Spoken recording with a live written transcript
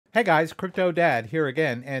Hey guys, CryptoDad here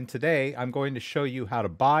again, and today I'm going to show you how to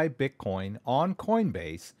buy Bitcoin on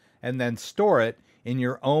Coinbase and then store it in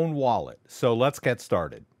your own wallet. So let's get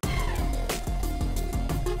started. All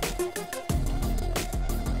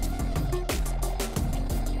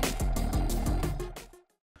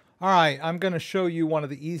right, I'm going to show you one of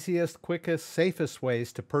the easiest, quickest, safest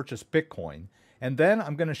ways to purchase Bitcoin, and then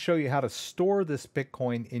I'm going to show you how to store this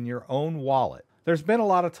Bitcoin in your own wallet. There's been a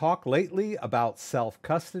lot of talk lately about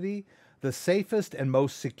self-custody. The safest and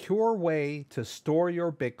most secure way to store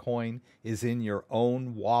your Bitcoin is in your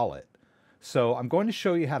own wallet. So I'm going to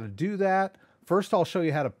show you how to do that. First, I'll show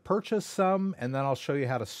you how to purchase some, and then I'll show you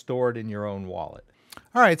how to store it in your own wallet.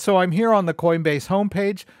 All right, so I'm here on the Coinbase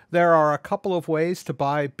homepage. There are a couple of ways to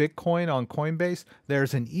buy Bitcoin on Coinbase.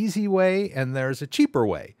 There's an easy way and there's a cheaper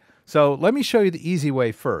way. So let me show you the easy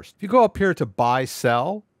way first. If you go up here to buy,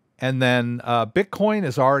 sell, and then Bitcoin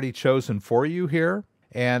is already chosen for you here.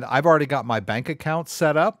 And I've already got my bank account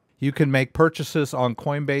set up. You can make purchases on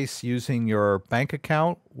Coinbase using your bank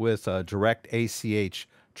account with direct ACH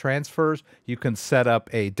transfers. You can set up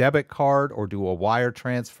a debit card or do a wire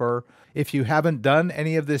transfer. If you haven't done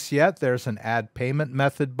any of this yet, there's an add payment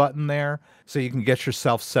method button there, so you can get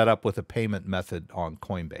yourself set up with a payment method on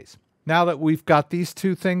Coinbase. Now that we've got these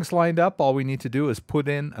two things lined up, all we need to do is put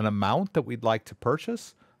in an amount that we'd like to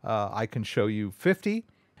purchase. I can show you 50,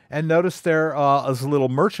 and notice there is a little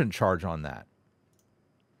merchant charge on that.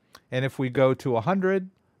 And if we go to 100,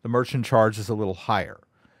 the merchant charge is a little higher.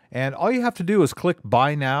 And all you have to do is click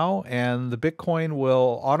Buy Now, and the Bitcoin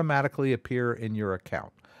will automatically appear in your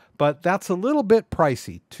account. But that's a little bit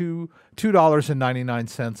pricey,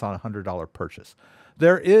 $2.99 on a $100 purchase.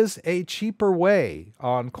 There is a cheaper way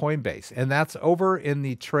on Coinbase, and that's over in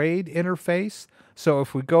the trade interface. So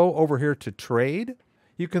if we go over here to trade,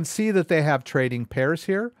 you can see that they have trading pairs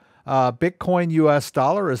here. Bitcoin US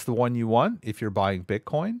dollar is the one you want if you're buying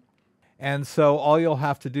Bitcoin. And so all you'll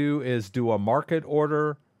have to do is do a market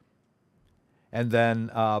order and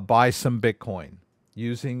then buy some Bitcoin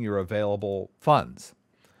using your available funds.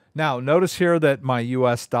 Now, notice here that my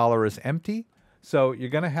US dollar is empty. So you're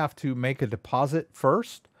going to have to make a deposit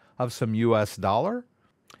first of some US dollar.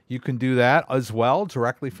 You can do that as well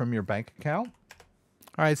directly from your bank account.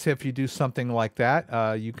 All right, so if you do something like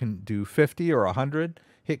that, you can do 50 or 100,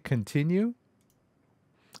 hit continue,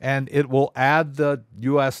 and it will add the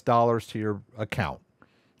US dollars to your account.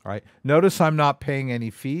 All right, notice I'm not paying any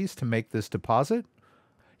fees to make this deposit.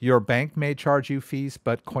 Your bank may charge you fees,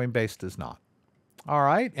 but Coinbase does not. All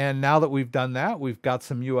right, and now that we've done that, we've got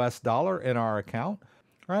some US dollar in our account.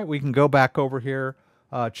 All right, we can go back over here,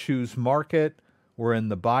 choose market. We're in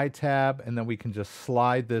the buy tab, and then we can just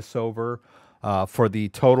slide this over for the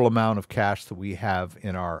total amount of cash that we have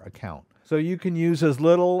in our account. So you can use as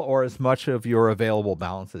little or as much of your available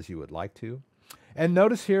balance as you would like to. And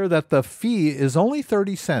notice here that the fee is only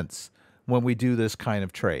 30 cents when we do this kind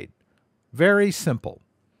of trade. Very simple.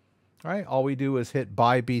 All right, all we do is hit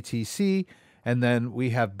buy BTC, and then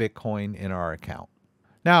we have Bitcoin in our account.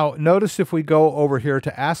 Now, notice if we go over here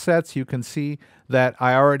to assets, you can see that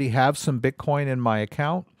I already have some Bitcoin in my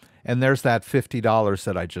account, and there's that $50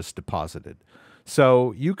 that I just deposited.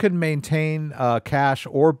 So you can maintain cash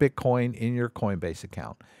or Bitcoin in your Coinbase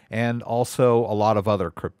account, and also a lot of other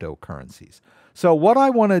cryptocurrencies. So what I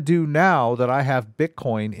want to do now that I have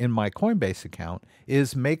Bitcoin in my Coinbase account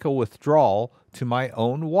is make a withdrawal to my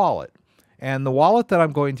own wallet. And the wallet that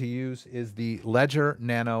I'm going to use is the Ledger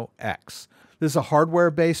Nano X. This is a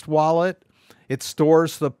hardware-based wallet. It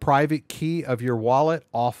stores the private key of your wallet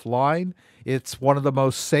offline. It's one of the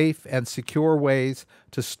most safe and secure ways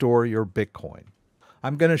to store your Bitcoin.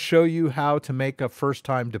 I'm going to show you how to make a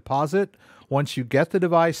first-time deposit once you get the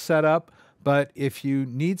device set up. But if you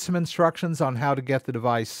need some instructions on how to get the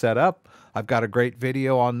device set up, I've got a great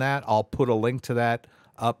video on that. I'll put a link to that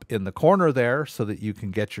up in the corner there so that you can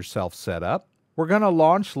get yourself set up. We're going to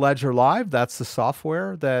launch Ledger Live. That's the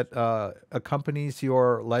software that accompanies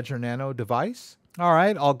your Ledger Nano device. All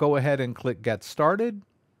right, I'll go ahead and click Get Started.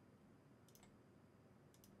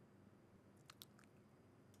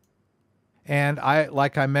 And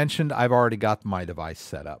like I mentioned, I've already got my device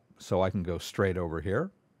set up, so I can go straight over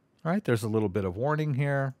here. All right, there's a little bit of warning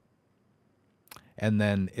here. And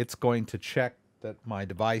then it's going to check that my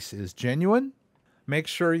device is genuine. Make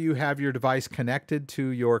sure you have your device connected to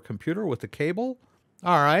your computer with a cable.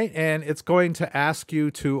 All right, and it's going to ask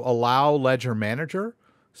you to allow Ledger Manager.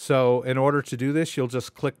 So in order to do this, you'll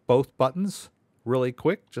just click both buttons really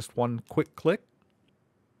quick, just one quick click.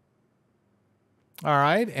 All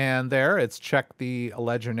right, and there it's checked the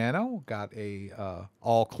Ledger Nano, got a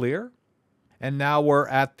all clear. And now we're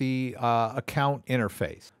at the account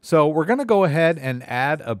interface. So we're going to go ahead and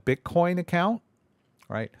add a Bitcoin account,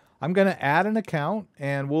 right? I'm going to add an account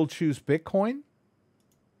and we'll choose Bitcoin.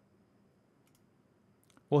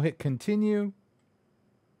 We'll hit continue.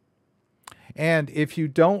 And if you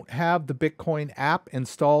don't have the Bitcoin app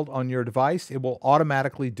installed on your device, it will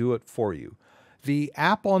automatically do it for you. The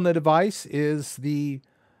app on the device is the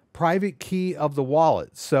private key of the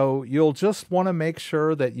wallet. So you'll just want to make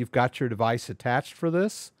sure that you've got your device attached for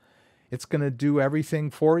this. It's going to do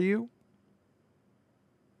everything for you.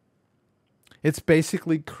 It's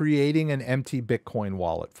basically creating an empty Bitcoin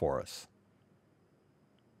wallet for us.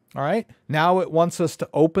 All right, now it wants us to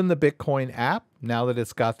open the Bitcoin app. Now that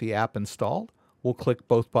it's got the app installed, we'll click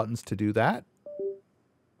both buttons to do that.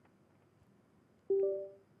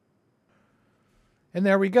 And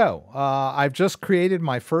there we go. I've just created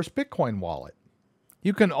my first Bitcoin wallet.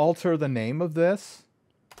 You can alter the name of this.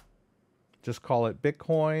 Just call it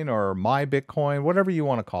Bitcoin or My Bitcoin, whatever you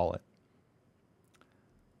want to call it.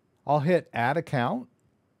 I'll hit Add Account,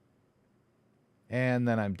 and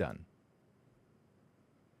then I'm done.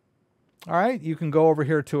 All right, you can go over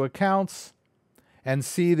here to Accounts and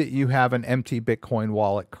see that you have an empty Bitcoin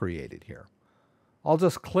wallet created here. I'll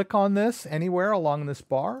just click on this anywhere along this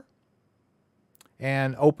bar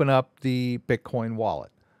and open up the Bitcoin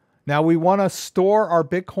wallet. Now we want to store our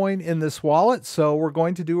Bitcoin in this wallet, so we're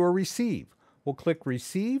going to do a receive. We'll click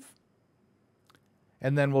Receive,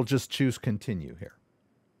 and then we'll just choose Continue here.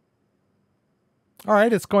 All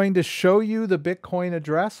right, it's going to show you the Bitcoin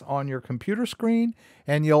address on your computer screen,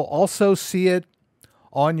 and you'll also see it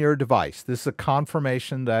on your device. This is a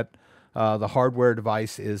confirmation that the hardware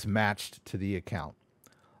device is matched to the account.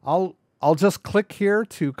 I'll just click here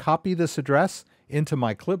to copy this address into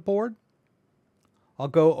my clipboard. I'll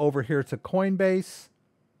go over here to Coinbase.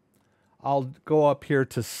 I'll go up here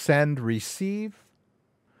to Send Receive.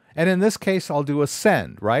 And in this case, I'll do a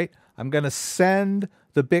send, right? I'm going to send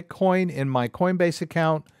the Bitcoin in my Coinbase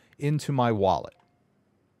account into my wallet.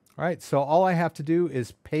 All right, so all I have to do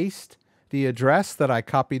is paste the address that I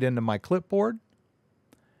copied into my clipboard.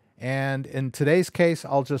 And in today's case,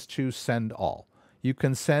 I'll just choose Send All. You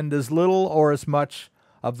can send as little or as much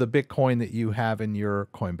of the Bitcoin that you have in your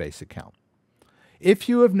Coinbase account. If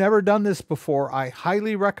you have never done this before, I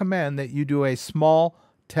highly recommend that you do a small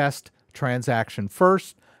test transaction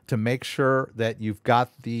first to make sure that you've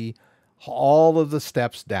got all of the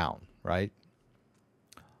steps down, right?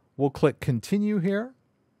 We'll click Continue here.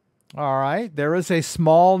 All right, there is a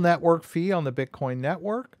small network fee on the Bitcoin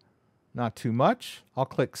network, not too much. I'll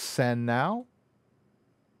click Send Now.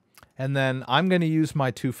 And then I'm going to use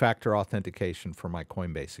my two-factor authentication for my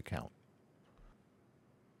Coinbase account.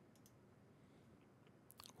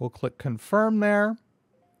 We'll click Confirm there.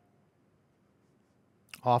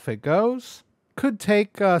 Off it goes. Could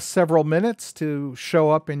take several minutes to show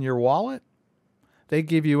up in your wallet. They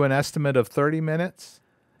give you an estimate of 30 minutes.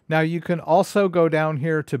 Now you can also go down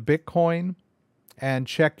here to Bitcoin and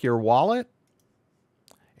check your wallet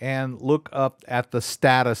and look up at the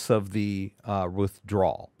status of the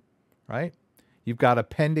withdrawal, right? You've got a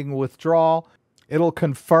pending withdrawal. It'll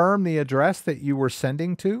confirm the address that you were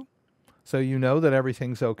sending to, so you know that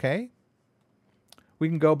everything's okay. We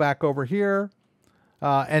can go back over here.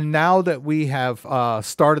 And now that we have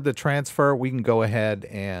started the transfer, we can go ahead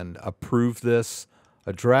and approve this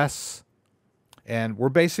address. And we're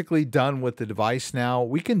basically done with the device now.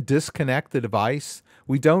 We can disconnect the device.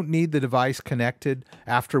 We don't need the device connected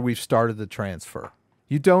after we've started the transfer.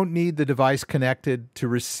 You don't need the device connected to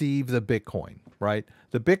receive the Bitcoin, right?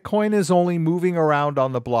 The Bitcoin is only moving around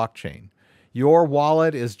on the blockchain. Your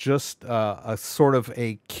wallet is just a sort of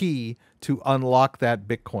a key to unlock that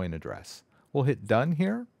Bitcoin address. We'll hit Done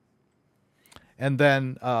here. And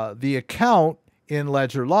then the account in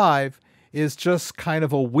Ledger Live is just kind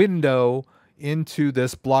of a window into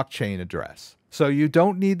this blockchain address. So you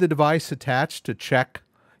don't need the device attached to check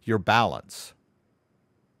your balance.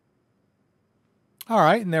 All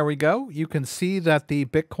right, and there we go. You can see that the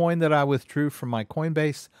Bitcoin that I withdrew from my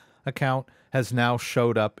Coinbase account has now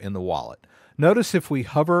showed up in the wallet. Notice if we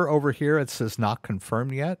hover over here, it says not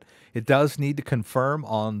confirmed yet. It does need to confirm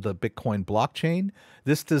on the Bitcoin blockchain.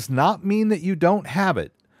 This does not mean that you don't have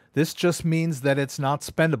it. This just means that it's not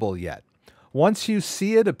spendable yet. Once you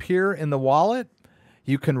see it appear in the wallet,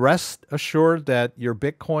 you can rest assured that your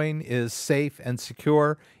Bitcoin is safe and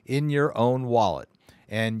secure in your own wallet.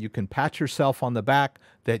 And you can pat yourself on the back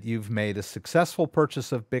that you've made a successful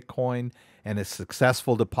purchase of Bitcoin and a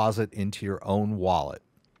successful deposit into your own wallet.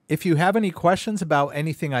 If you have any questions about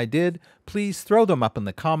anything I did, please throw them up in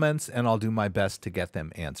the comments and I'll do my best to get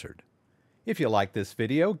them answered. If you like this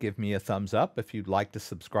video, give me a thumbs up. If you'd like to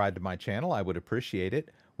subscribe to my channel, I would appreciate it.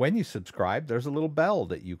 When you subscribe, there's a little bell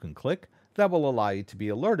that you can click that will allow you to be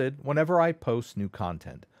alerted whenever I post new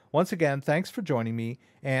content. Once again, thanks for joining me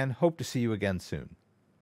and hope to see you again soon.